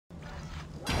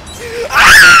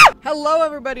Hello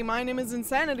everybody, my name is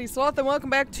Insanity Sloth and welcome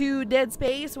back to Dead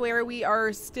Space, where we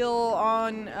are still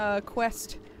on a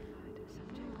quest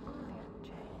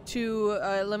to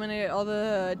eliminate all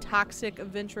the toxic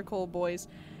ventricle boys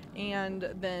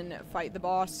and then fight the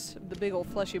boss, the big old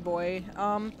fleshy boy.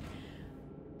 My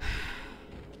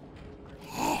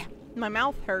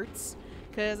mouth hurts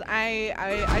because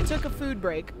I took a food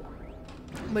break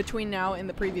between now and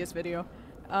the previous video.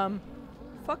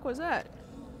 Fuck was that?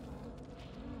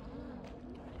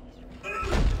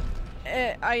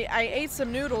 I ate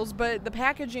some noodles, but the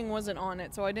packaging wasn't on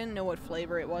it, so I didn't know what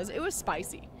flavor it was. It was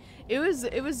spicy. It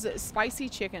was spicy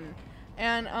chicken,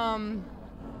 and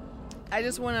I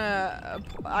just wanna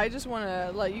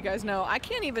let you guys know I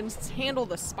can't even handle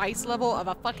the spice level of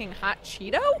a fucking hot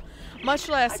Cheeto, much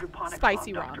less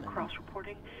spicy ramen.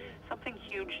 Cross-reporting. Something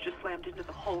huge just slammed into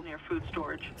the hole near food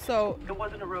storage. So it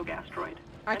wasn't a rogue asteroid.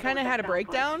 I kind of had a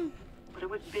breakdown, like, but it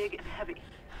was big and heavy.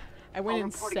 I went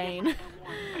insane.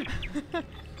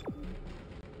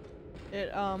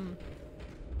 It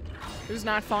was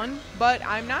not fun, but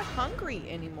I'm not hungry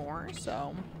anymore,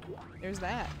 so there's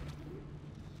that.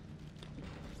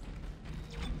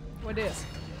 What is?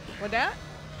 What that?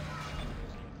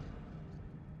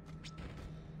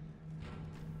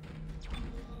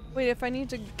 Wait, if I need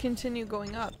to continue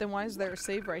going up, then why is there a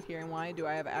save right here, and why do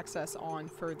I have access on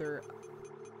further,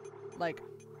 like,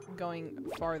 going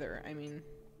farther? I mean...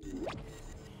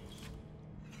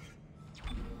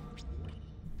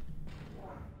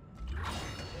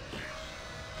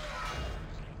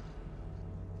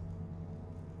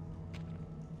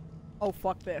 Oh,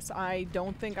 fuck this. I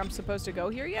don't think I'm supposed to go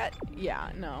here yet?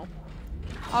 Yeah, no.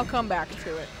 I'll come back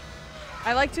to it.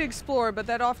 I like to explore, but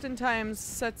that oftentimes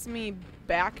sets me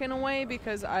back in a way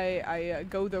because I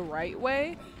go the right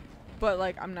way, but,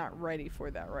 like, I'm not ready for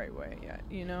that right way yet,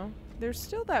 you know? There's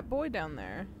still that boy down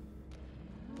there.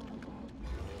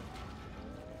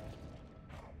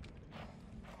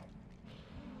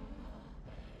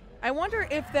 I wonder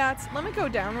if that's... Let me go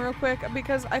down real quick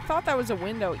because I thought that was a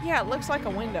window. Yeah, it looks like a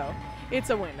window.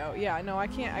 It's a window. Yeah, no, I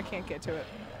can't get to it.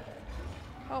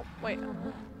 Oh, wait.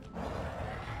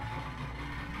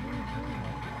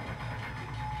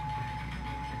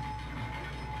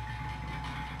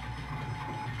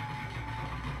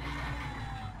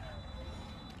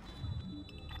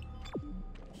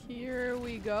 Here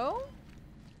we go.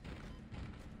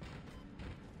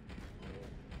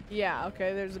 Yeah,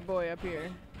 okay, there's a boy up here.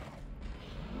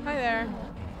 Hi there.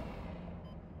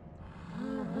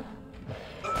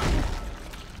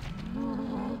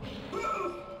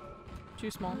 Too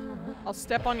small. I'll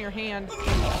step on your hand.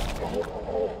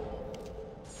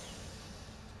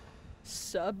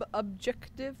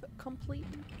 Sub-objective complete.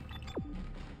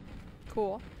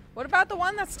 Cool. What about the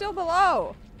one that's still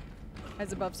below?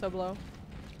 As above, so below.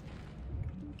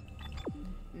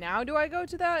 Now do I go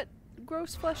to that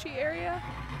gross fleshy area?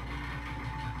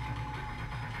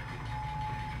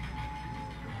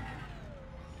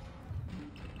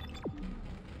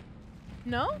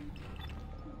 No?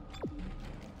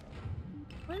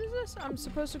 What is this? I'm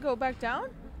supposed to go back down?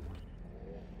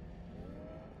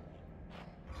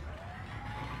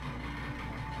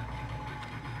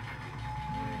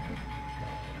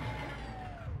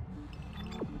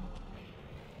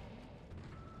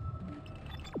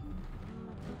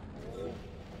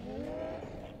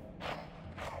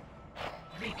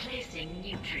 Replacing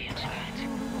nutrient.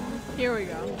 Here we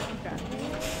go. Okay.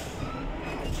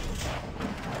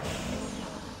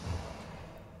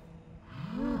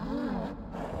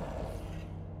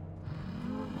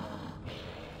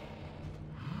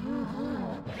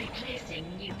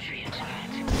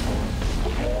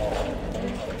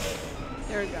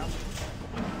 There we go.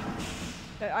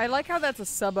 I like how that's a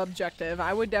sub-objective.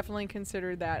 I would definitely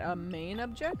consider that a main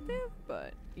objective,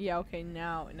 but yeah, okay,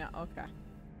 now, okay.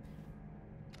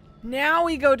 Now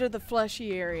we go to the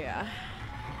fleshy area.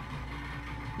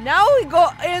 Now we go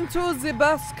into the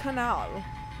bus canal.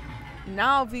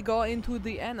 Now we go into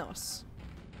the anus.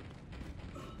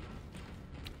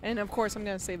 And of course, I'm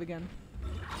gonna save again.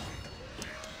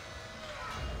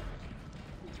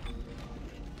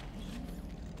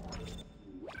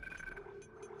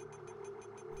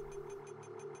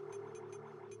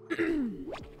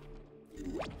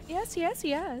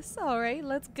 Yes. Alright,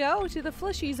 let's go to the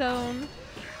fleshy zone.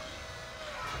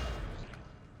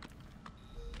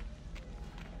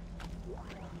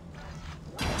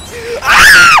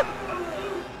 Ah!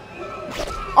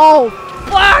 Oh,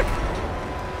 fuck!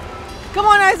 Come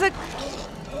on, Isaac!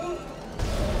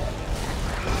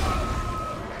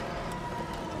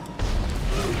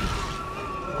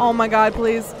 Oh my god,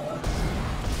 please.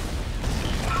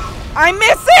 I'm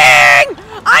missing!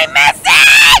 I'm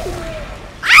missing!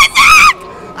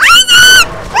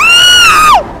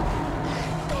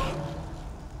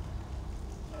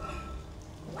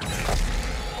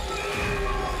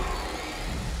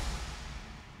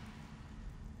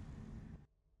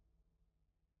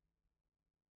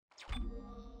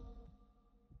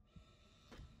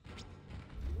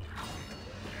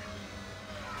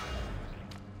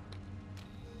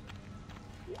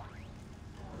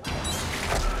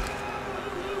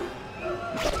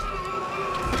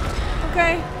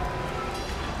 Okay.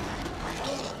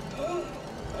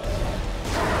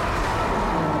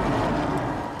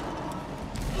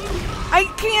 I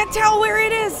can't tell where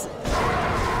it is.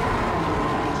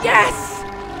 Yes!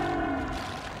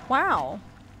 Wow.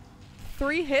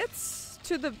 3 hits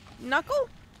to the knuckle?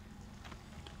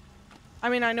 I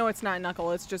mean, I know it's not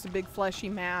knuckle, it's just a big fleshy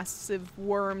massive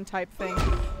worm type thing,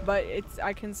 but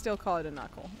I can still call it a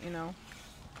knuckle, you know?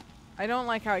 I don't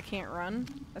like how I can't run.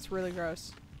 That's really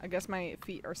gross. I guess my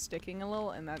feet are sticking a little,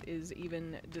 and that is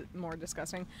even more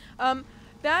disgusting.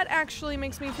 That actually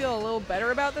makes me feel a little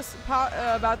better about this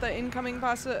about the incoming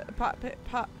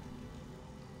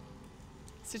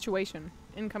situation.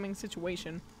 Incoming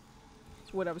situation.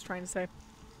 That's what I was trying to say.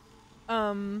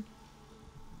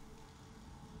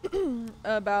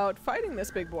 About fighting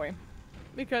this big boy,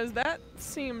 because that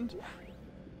seemed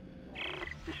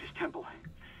This is Temple,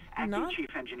 acting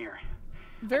chief engineer.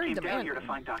 very I came down here demanding. to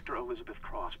find Dr. Elizabeth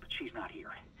Cross, but she's not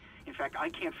here. In fact, I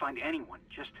can't find anyone.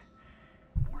 Just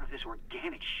more of this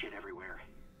organic shit everywhere.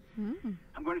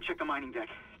 I'm going to check the mining deck.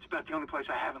 It's about the only place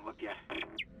I haven't looked yet.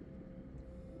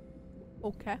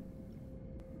 Okay.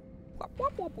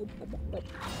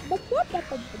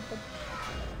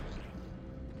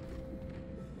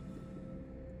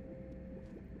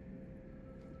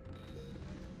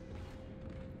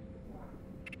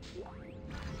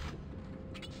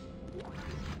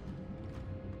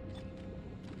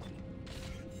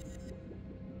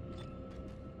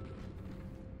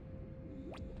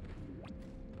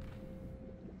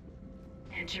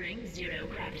 Entering zero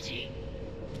gravity.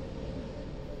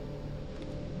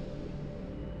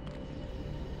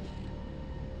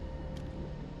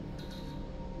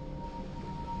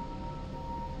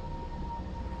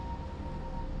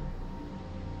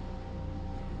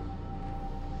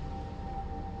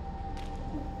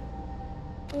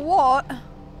 What?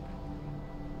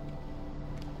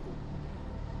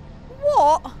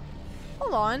 What?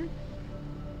 Hold on.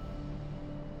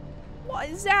 What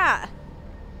is that?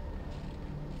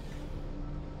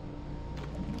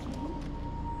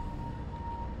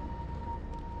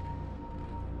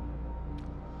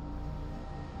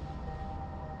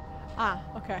 Ah,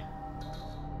 okay.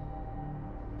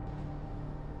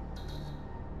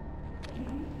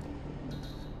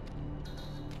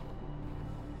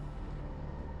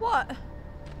 What?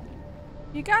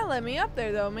 You gotta let me up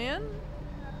there though, man.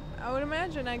 I would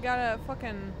imagine I gotta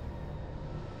fucking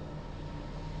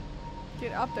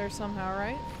get up there somehow,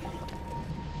 right?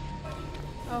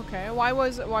 Okay, why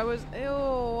was, ew,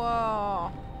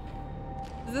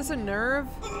 is this a nerve?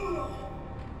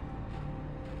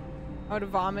 I would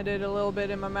have vomited a little bit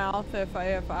in my mouth if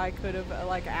I could have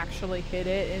like actually hit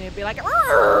it, and it'd be like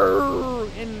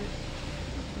in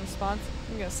response.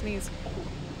 I'm gonna sneeze.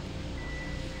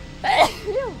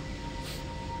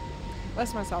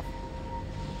 Bless myself.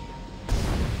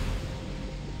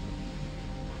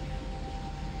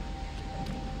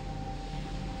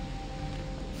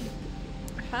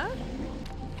 Huh?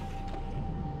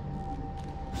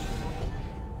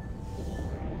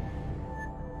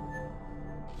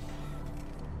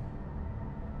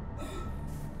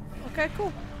 Okay,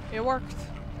 cool. It worked.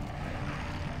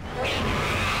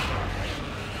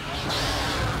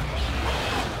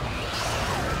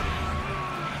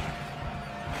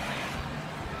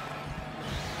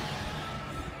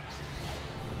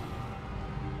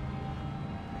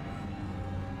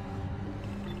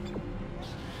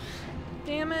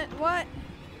 Damn it, what?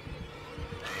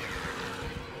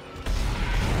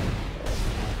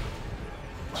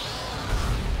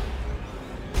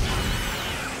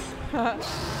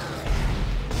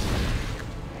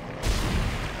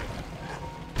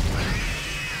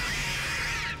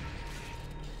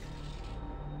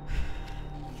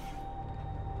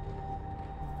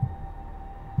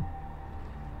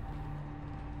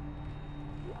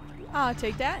 I'll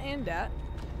take that and that.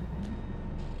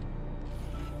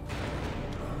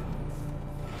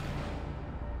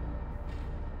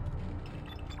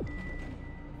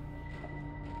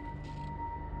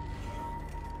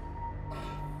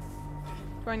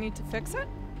 Do I need to fix it?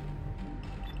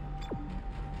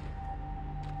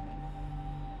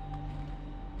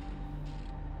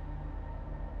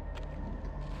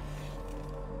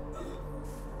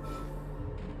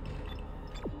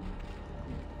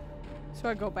 So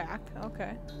I go back,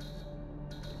 okay.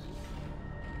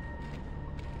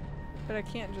 But I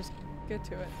can't just get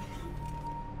to it.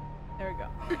 There we go.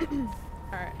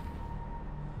 Alright.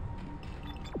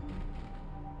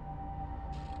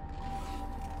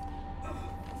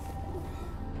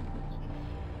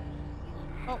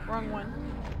 wrong one.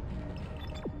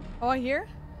 Oh, I hear?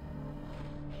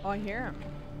 Oh, I hear him.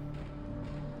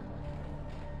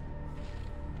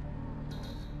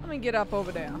 Let me get up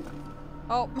over there.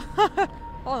 Oh,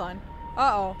 hold on.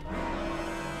 Uh-oh.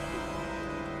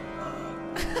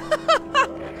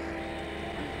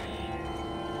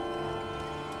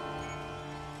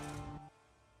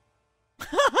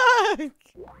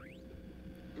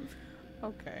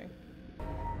 Okay.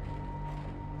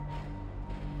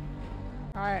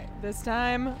 Alright, this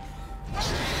time.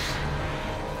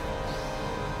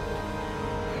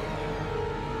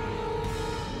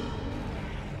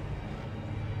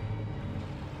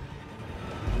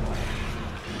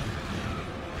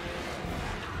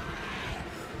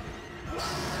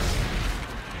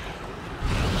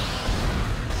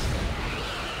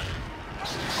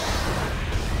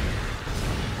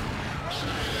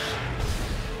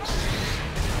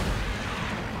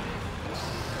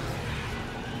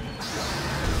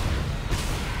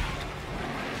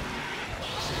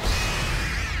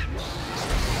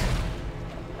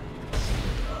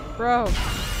 Bro,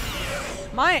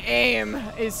 my aim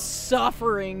is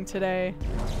suffering today.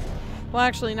 Well,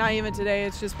 actually, not even today.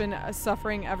 It's just been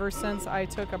suffering ever since I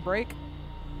took a break.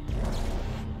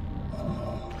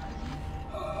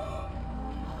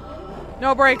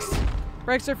 No breaks.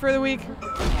 Breaks are for the weak.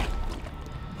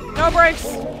 No breaks.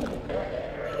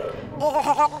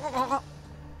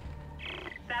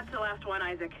 That's the last one,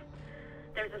 Isaac.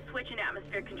 There's a switch in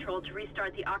atmosphere control to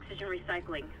restart the oxygen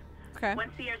recycling. Okay.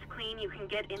 Once the air's clean, you can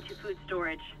get into food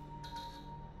storage.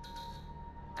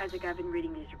 Isaac, I've been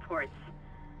reading these reports.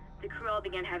 The crew all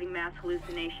began having mass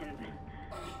hallucinations.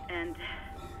 And...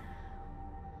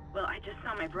 well, I just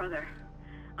saw my brother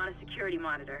on a security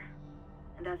monitor.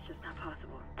 And that's just not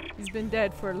possible. He's been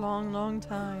dead for a long, long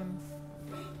time.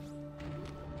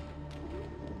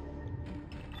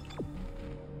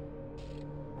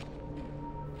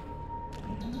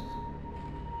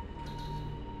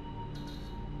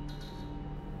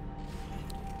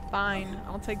 Fine.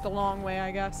 I'll take the long way,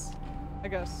 I guess. I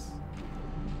guess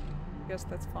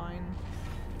that's fine.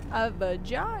 A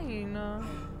vagina.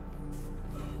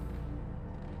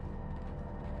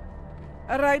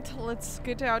 Alright, let's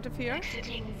get out of here.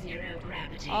 Exiting zero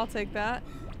gravity. I'll take that.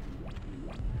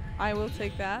 I will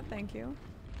take that, thank you.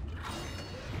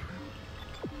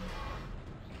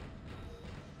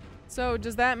 So,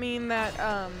 does that mean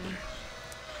that,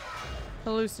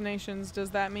 hallucinations,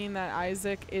 does that mean that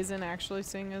Isaac isn't actually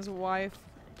seeing his wife?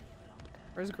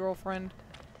 Or his girlfriend?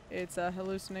 It's a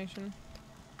hallucination?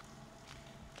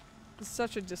 It's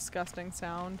such a disgusting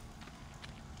sound.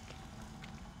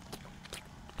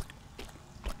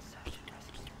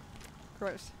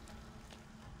 Gross.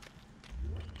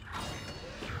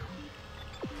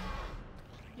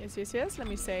 Yes, yes, yes, let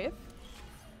me save.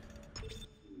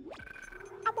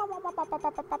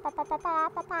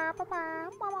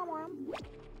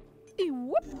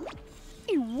 Ew-whoop.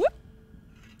 Ew-whoop.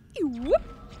 Ew-whoop.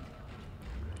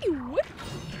 Ew-whoop.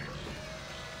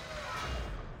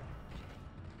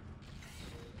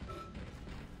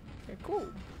 Okay, cool.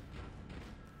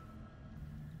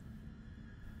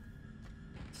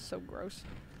 So gross.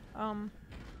 Around.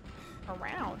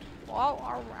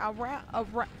 Well,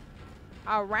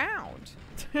 around.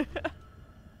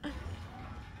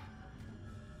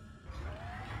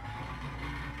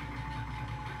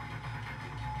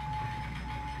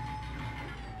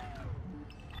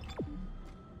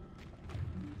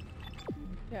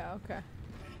 Yeah, okay.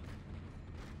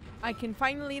 I can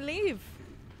finally leave.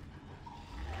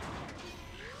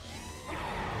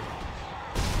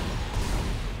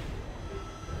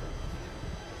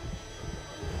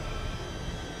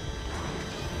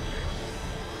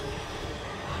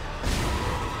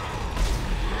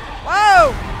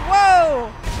 Whoa!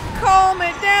 Whoa! Calm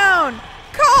it down!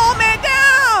 Calm it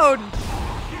down!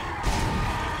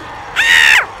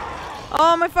 Ah!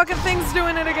 Oh, my fucking thing's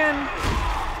doing it again.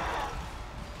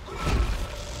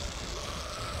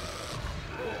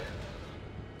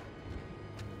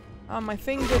 My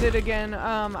thing did it again.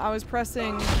 I was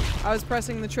pressing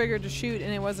the trigger to shoot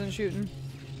and it wasn't shooting.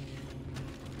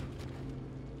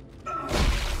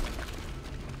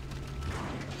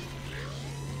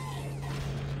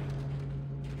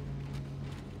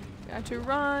 Got to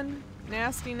run.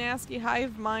 Nasty, nasty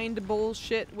hive mind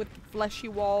bullshit with the fleshy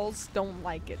walls. Don't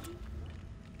like it.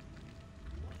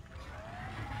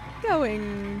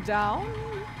 Going down.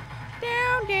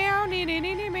 Down, down, dee dee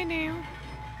dee dee dee dee.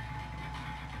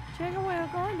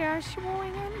 Going down,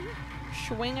 swinging.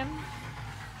 Swinging.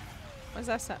 What does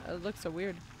that sound? It looks so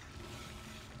weird.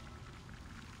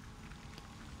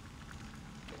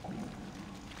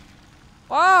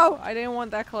 Whoa! I didn't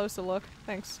want that close to look.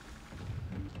 Thanks.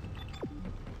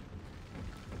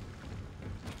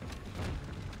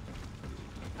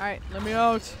 Alright, let me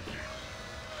out.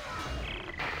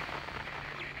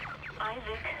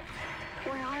 Isaac,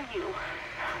 where are you?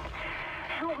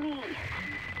 Help me.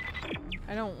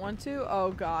 I don't want to?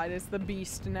 Oh god, it's the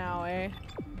beast now, eh?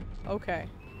 Okay.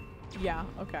 Yeah,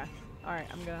 okay. Alright,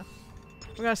 I'm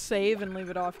gonna save and leave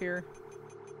it off here.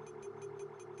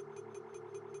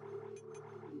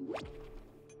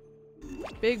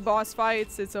 Big boss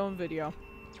fights, its own video.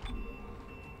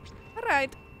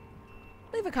 Alright.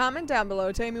 Leave a comment down below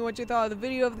telling me what you thought of the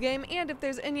video of the game, and if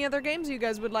there's any other games you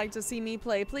guys would like to see me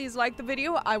play, please like the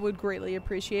video. I would greatly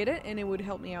appreciate it, and it would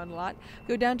help me out a lot.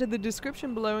 Go down to the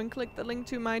description below and click the link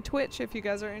to my Twitch if you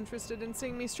guys are interested in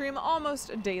seeing me stream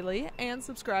almost daily, and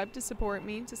subscribe to support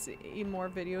me to see more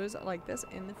videos like this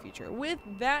in the future. With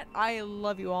that, I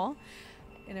love you all,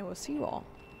 and I will see you all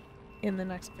in the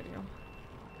next video.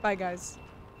 Bye, guys.